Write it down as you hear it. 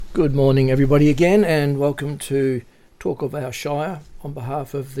Good morning, everybody, again, and welcome to Talk of Our Shire on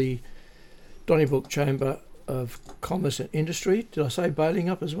behalf of the Donnybrook Chamber of Commerce and Industry. Did I say Baling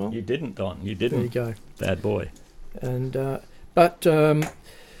up as well? You didn't, Don. You didn't. There you go. Bad boy. And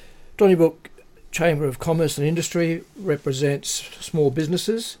Donnybrook Chamber of Commerce and Industry represents small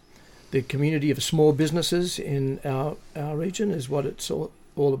businesses. The community of small businesses in our region is what it's all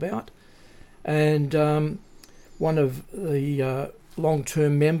about. And one of the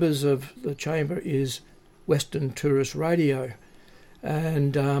long-term members of the Chamber is Western Tourist Radio.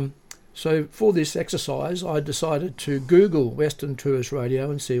 And so for this exercise, I decided to Google Western Tourist Radio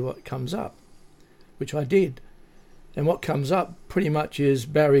and see what comes up, which I did. And what comes up pretty much is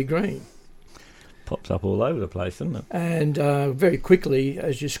Barry Green. Pops up all over the place, doesn't it? And very quickly,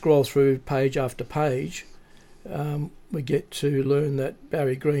 as you scroll through page after page, we get to learn that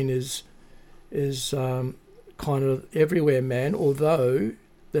Barry Green is kind of everywhere man, although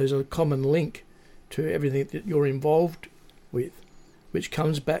there's a common link to everything that you're involved with, which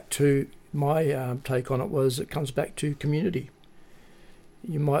comes back to my take on it comes back to community.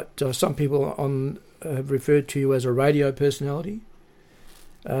 You might, some people have referred to you as a radio personality,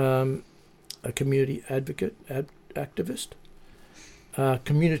 a community advocate, activist,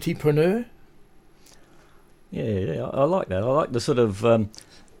 communitypreneur. Yeah, I like that. I like the sort of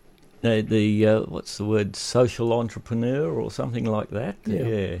the what's the word, social entrepreneur or something like that.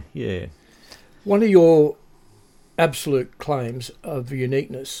 Yeah. One of your absolute claims of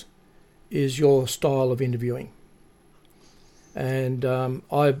uniqueness is your style of interviewing. And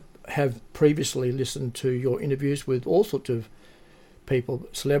I have previously listened to your interviews with all sorts of people,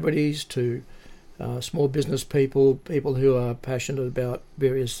 celebrities to small business people who are passionate about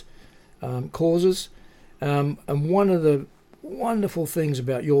various causes. And one of the wonderful things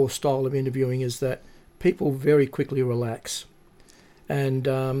about your style of interviewing is that people very quickly relax, and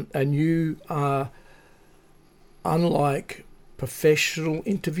you are, unlike professional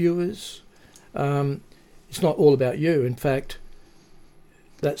interviewers, it's not all about you. In fact,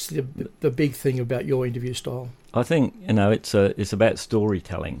 that's the big thing about your interview style. I think it's about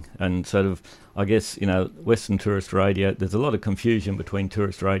storytelling, and sort of, I guess, Western Tourist Radio, there's a lot of confusion between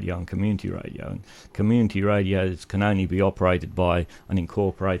tourist radio and community radio, and community radios can only be operated by an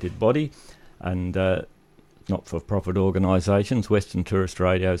incorporated body and not-for-profit organisations. Western Tourist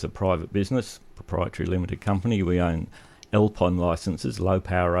Radio is a private business, proprietary limited company. We own LPON licences, low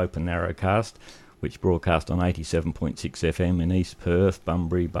power open narrowcast, which broadcast on 87.6 FM in East Perth,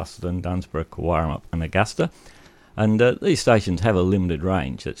 Bunbury, Busselton, Dunsborough, Cowarum and Augusta. And these stations have a limited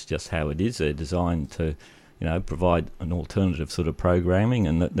range. That's just how it is. They're designed to, provide an alternative sort of programming,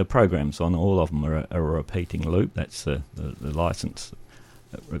 and the programs on all of them are a repeating loop. That's the licence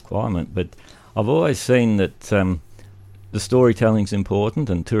requirement. But I've always seen that the storytelling's important,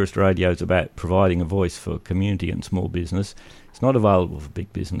 and tourist radio is about providing a voice for community and small business. It's not available for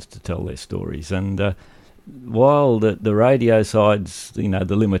big business to tell their stories. And while the radio side's,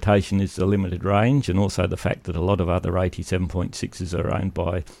 the limitation is the limited range, and also the fact that a lot of other 87.6s are owned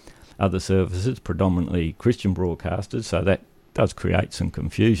by other services, predominantly Christian broadcasters, so that does create some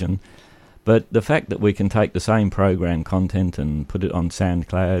confusion. But the fact that we can take the same program content and put it on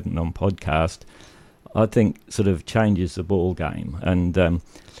SoundCloud and on podcast, I think sort of changes the ball game. And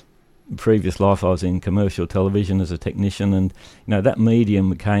previous life I was in commercial television as a technician, and that medium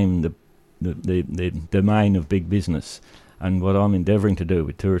became the domain of big business. And what I'm endeavouring to do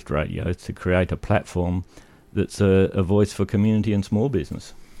with tourist radio is to create a platform that's a voice for community and small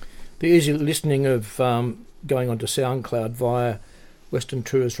business. The easy listening of going onto SoundCloud via Western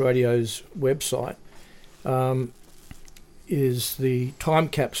Tourist Radio's website is the time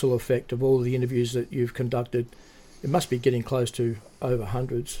capsule effect of all the interviews that you've conducted. It must be getting close to over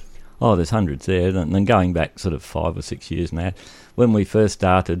hundreds. Oh, there's hundreds there, and then going back sort of 5 or 6 years now. When we first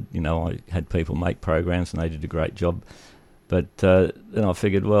started, I had people make programs and they did a great job. But then I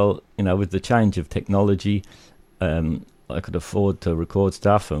figured, well, with the change of technology, I could afford to record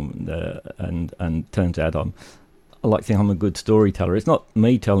stuff, and turns out I like to think I'm a good storyteller. It's not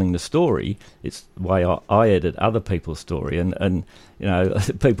me telling the story, it's the way I edit other people's story. And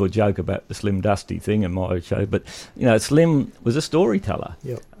people joke about the Slim Dusty thing in my show, but, Slim was a storyteller.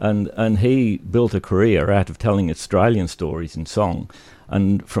 Yep. And he built a career out of telling Australian stories in song.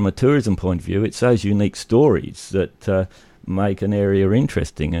 And from a tourism point of view, it's those unique stories that make an area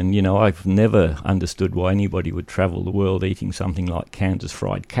interesting. And, I've never understood why anybody would travel the world eating something like Kansas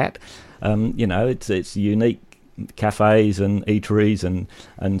fried cat. It's unique cafes and eateries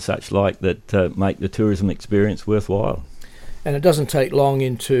and such like that make the tourism experience worthwhile. And it doesn't take long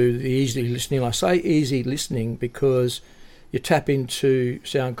into the easy listening. I say easy listening because you tap into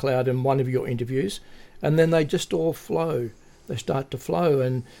SoundCloud in one of your interviews, and then they just all flow. They start to flow,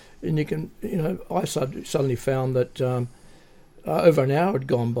 and you can, I suddenly found that over an hour had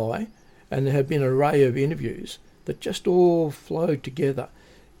gone by, and there had been an array of interviews that just all flowed together.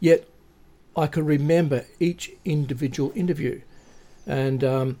 Yet I could remember each individual interview, and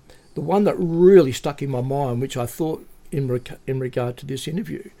the one that really stuck in my mind, which I thought in regard to this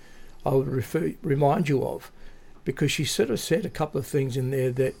interview, I would remind you of, because she sort of said a couple of things in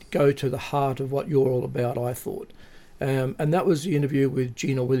there that go to the heart of what you're all about, I thought. And that was the interview with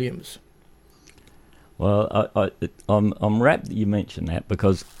Gina Williams. Well, I'm rapt that you mentioned that,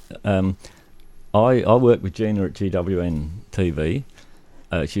 because I worked with Gina at GWN TV.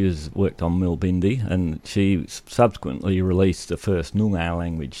 She worked on Milbindi, and she subsequently released the first Noongar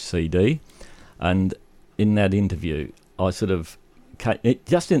language CD. And in that interview, I sort of,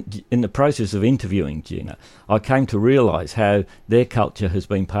 just in the process of interviewing Gina, I came to realise how their culture has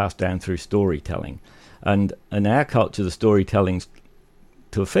been passed down through storytelling. And in our culture, the storytelling's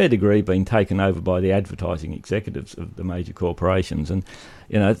to a fair degree been taken over by the advertising executives of the major corporations. And,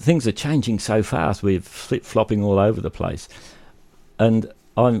 things are changing so fast, we're flip-flopping all over the place. And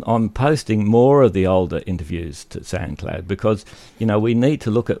I'm posting more of the older interviews to SoundCloud because, we need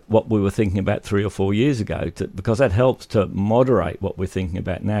to look at what we were thinking about 3 or 4 years ago, because that helps to moderate what we're thinking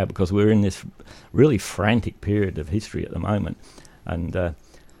about now, because we're in this really frantic period of history at the moment. And,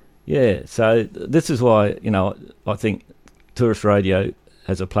 so this is why, I think tourist radio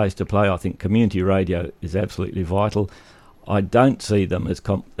has a place to play. I think community radio is absolutely vital. I don't see them as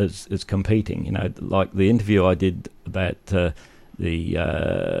competing. Like the interview I did about the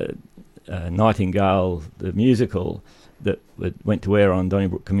Nightingale, the musical that went to air on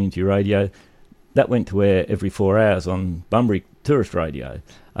Donnybrook Community Radio, that went to air every 4 hours on Bunbury Tourist Radio.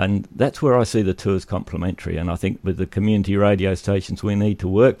 And that's where I see the tours complementary. And I think with the community radio stations, we need to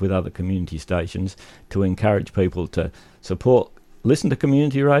work with other community stations to encourage people to listen to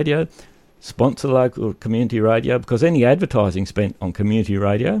community radio, sponsor local community radio, because any advertising spent on community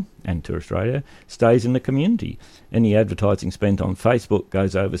radio and tourist radio stays in the community. Any advertising spent on Facebook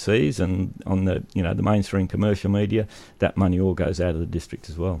goes overseas, and on the the mainstream commercial media, that money all goes out of the district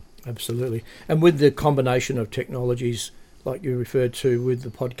as well. Absolutely. And with the combination of technologies like you referred to, with the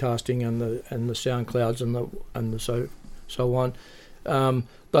podcasting and the SoundClouds and the so on,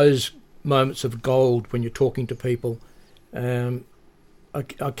 those moments of gold when you're talking to people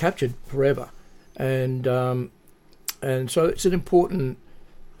are captured forever, and so it's an important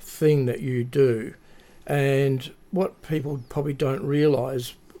thing that you do. And what people probably don't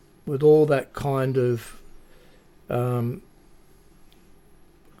realise, with all that kind of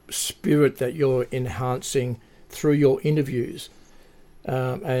spirit that you're enhancing through your interviews,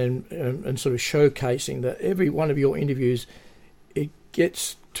 and sort of showcasing that every one of your interviews, it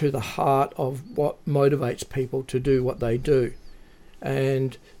gets to the heart of what motivates people to do what they do.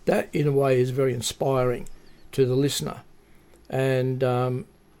 And that, in a way, is very inspiring to the listener. And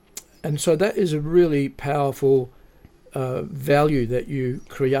so that is a really powerful value that you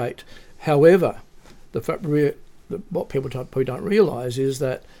create. However, what people probably don't realise is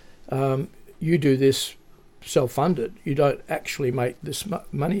that you do this self-funded. You don't actually make this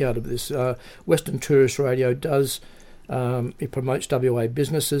money out of this. Western Tourist Radio does, it promotes WA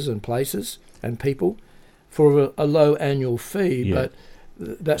businesses and places and people for a low annual fee, but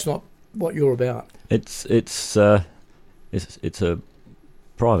that's not what you're about. It's a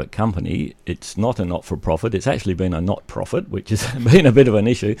private company. It's not a not-for-profit. It's actually been a not-profit, which has been a bit of an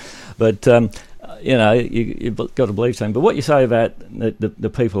issue. But you've got to believe something. But what you say about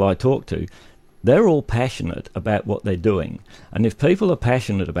the people I talk to, they're all passionate about what they're doing. And if people are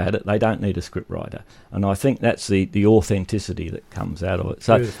passionate about it, they don't need a scriptwriter. And I think that's the authenticity that comes out of it.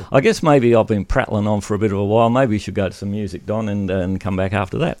 So beautiful. I guess maybe I've been prattling on for a bit of a while. Maybe we should go to some music, Don, and come back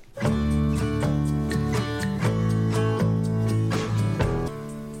after that.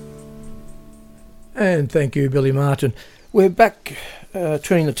 And thank you, Billy Martin. We're back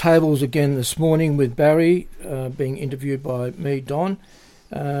turning the tables again this morning with Barry being interviewed by me, Don.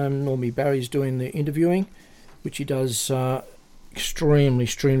 Normally Barry's doing the interviewing, which he does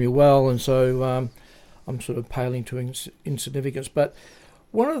extremely well, and so I'm sort of paling to insignificance. But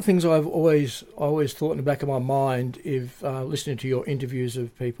one of the things I've always thought in the back of my mind, if listening to your interviews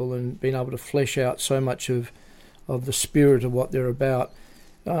of people and being able to flesh out so much of the spirit of what they're about,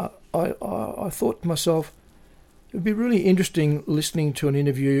 I thought to myself, it would be really interesting listening to an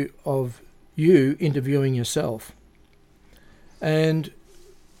interview of you interviewing yourself. And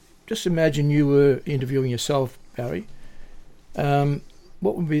just imagine you were interviewing yourself, Barry. What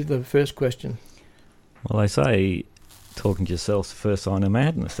would be the first question? Well, they say talking to yourself's the first sign of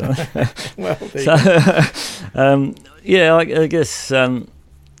madness. Well, I guess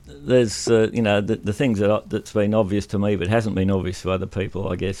there's the things that's been obvious to me but hasn't been obvious to other people,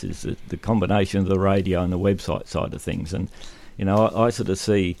 I guess, is the combination of the radio and the website side of things. And I sort of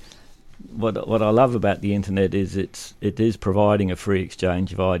see what I love about the internet is it is providing a free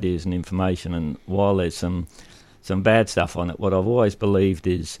exchange of ideas and information. And while there's some bad stuff on it, what I've always believed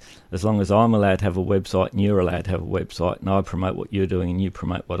is, as long as I'm allowed to have a website and you're allowed to have a website, and I promote what you're doing and you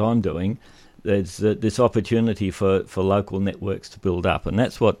promote what I'm doing, there's this opportunity for local networks to build up. And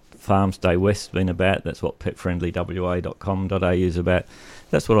that's what Farm Stay West's been about. That's what petfriendlywa.com.au is about.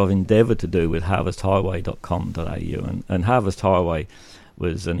 That's what I've endeavoured to do with harvesthighway.com.au. And Harvest Highway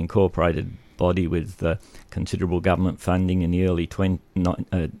was an incorporated body with considerable government funding in the early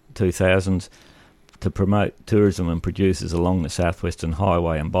 2000s to promote tourism and producers along the Southwestern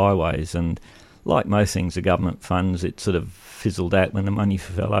Highway and byways. And like most things, the government funds, it sort of fizzled out when the money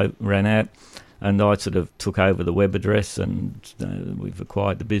ran out. And I sort of took over the web address, and we've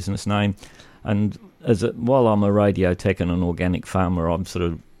acquired the business name. And while I'm a radio tech and an organic farmer, I'm sort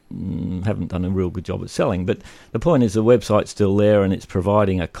of haven't done a real good job at selling. But the point is, the website's still there, and it's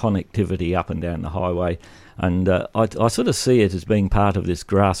providing a connectivity up and down the highway. And I sort of see it as being part of this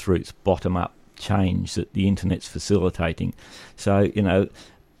grassroots bottom-up change that the internet's facilitating. So,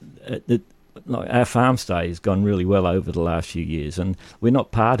 our farm stay has gone really well over the last few years, and we're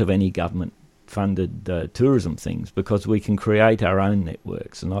not part of any government-funded tourism things because we can create our own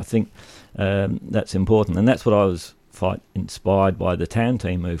networks. And I think that's important. And that's what I was quite inspired by the Town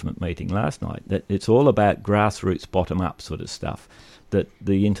Team Movement meeting last night, that it's all about grassroots bottom-up sort of stuff that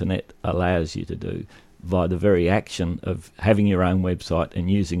the internet allows you to do by the very action of having your own website and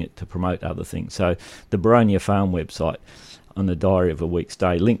using it to promote other things. So the Baronia Farm website on the Diary of a Week's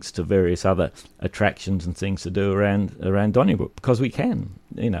Day links to various other attractions and things to do around Donnybrook, because we can.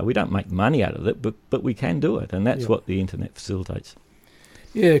 We don't make money out of it, but we can do it, and that's what the internet facilitates.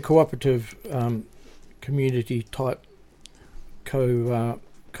 Yeah, cooperative community type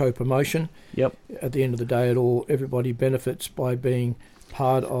co-promotion. Yep. At the end of the day, everybody benefits by being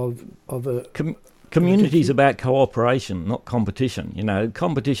part of a community's about cooperation, not competition.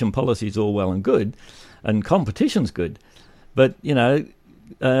 Competition policy is all well and good, and competition's good, but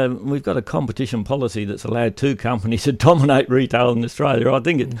we've got a competition policy that's allowed two companies to dominate retail in Australia. I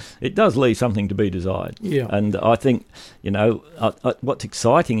think it does leave something to be desired. Yeah. And I think, what's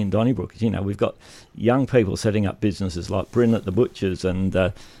exciting in Donnybrook is, we've got young people setting up businesses like Bryn at the Butchers and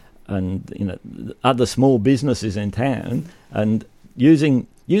other small businesses in town, and using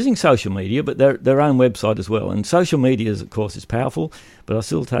social media, but their own website as well. And social media, of course, is powerful, but I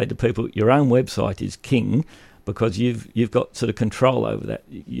still say to people, your own website is king, because you've got sort of control over that.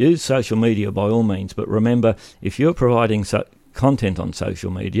 Use social media by all means, but remember, if you're providing content on social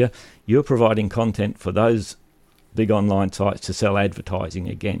media, you're providing content for those big online sites to sell advertising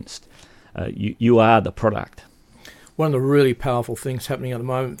against. You are the product. One of the really powerful things happening at the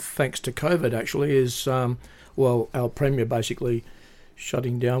moment, thanks to COVID actually, is, our Premier basically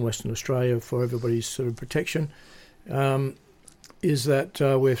shutting down Western Australia for everybody's sort of protection, is that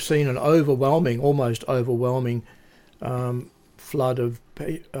we've seen an almost overwhelming flood of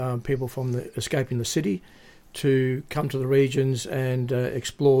people escaping the city to come to the regions and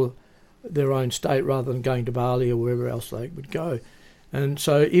explore their own state rather than going to Bali or wherever else they would go. And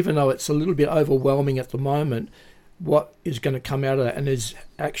so even though it's a little bit overwhelming at the moment, what is going to come out of that, and is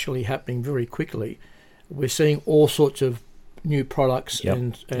actually happening very quickly, we're seeing all sorts of new products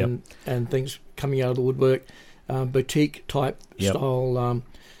and things coming out of the woodwork. Boutique type style,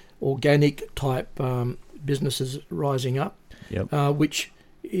 organic type businesses rising up, which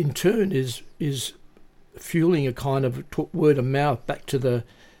in turn is fueling a kind of word of mouth back to the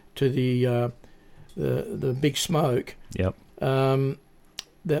big smoke.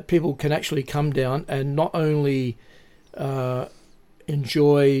 That people can actually come down and not only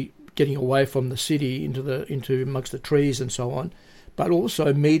enjoy getting away from the city into amongst the trees and so on, but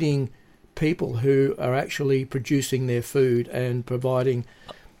also meeting people who are actually producing their food and providing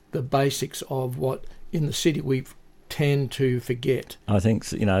the basics of what in the city we tend to forget. I think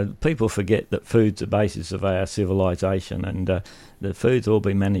people forget that food's the basis of our civilization, and the food's all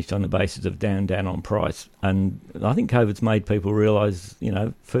been managed on the basis of down on price. And I think COVID's made people realise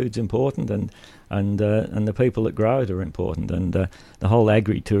food's important, and the people that grow it are important. And the whole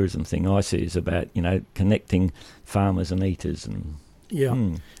agri-tourism thing I see is about connecting farmers and eaters and.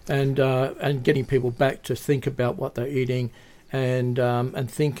 And getting people back to think about what they're eating, and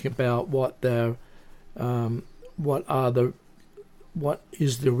think about what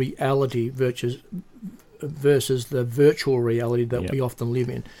is the reality versus versus the virtual reality that Yep. we often live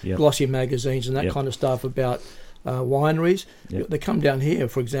in. Yep. Glossy magazines and that Yep. kind of stuff about wineries. Yep. They come down here,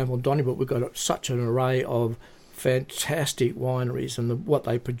 for example, in Donnybrook, we've got such an array of fantastic wineries and what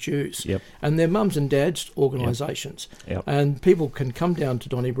they produce. Yep. And they're mums and dads organisations. Yep. And people can come down to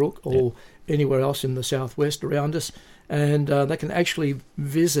Donnybrook or anywhere else in the southwest around us, and they can actually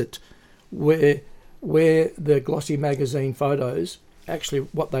visit where the glossy magazine photos actually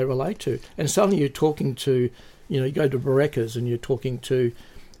what they relate to. And suddenly you're talking to, you go to Barekas and you're talking to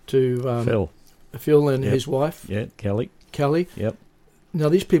Phil and Yep. his wife, Kelly. Yep. Now,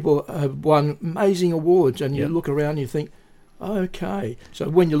 these people have won amazing awards, and you Yep. look around and you think, okay. So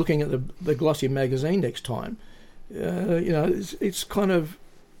when you're looking at the glossy magazine next time, it's kind of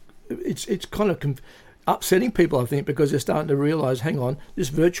upsetting people, I think, because they're starting to realise, hang on, this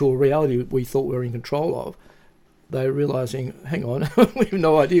virtual reality we thought we were in control of, they're realising, hang on, we have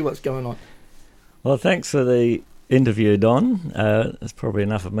no idea what's going on. Well, thanks for the interview, Don. That's probably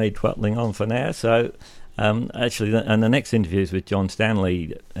enough of me twattling on for now. So, actually, the next interview is with John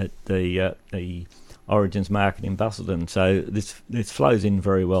Stanley at the Origins Market in Busselton. So this flows in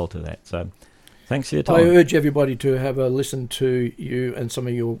very well to that. So, thanks for your time. I urge everybody to have a listen to you and some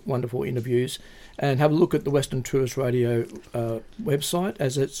of your wonderful interviews, and have a look at the Western Tourist Radio website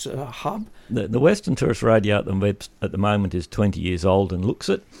as its hub. The Western Tourist Radio at the moment is 20 years old and looks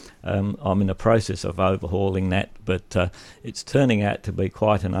it. I'm in the process of overhauling that, but it's turning out to be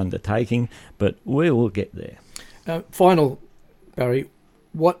quite an undertaking, but we will get there. Final, Barry,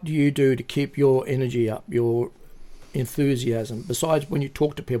 what do you do to keep your energy up, your enthusiasm? Besides when you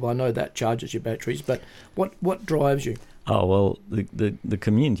talk to people, I know that charges your batteries, but what drives you? Oh, well, the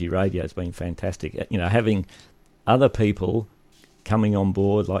community radio has been fantastic. Having other people coming on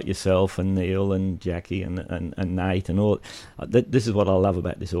board like yourself and Neil and Jackie and Nate and all. This is what I love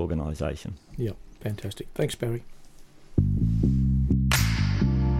about this organisation. Yeah, fantastic. Thanks, Barry.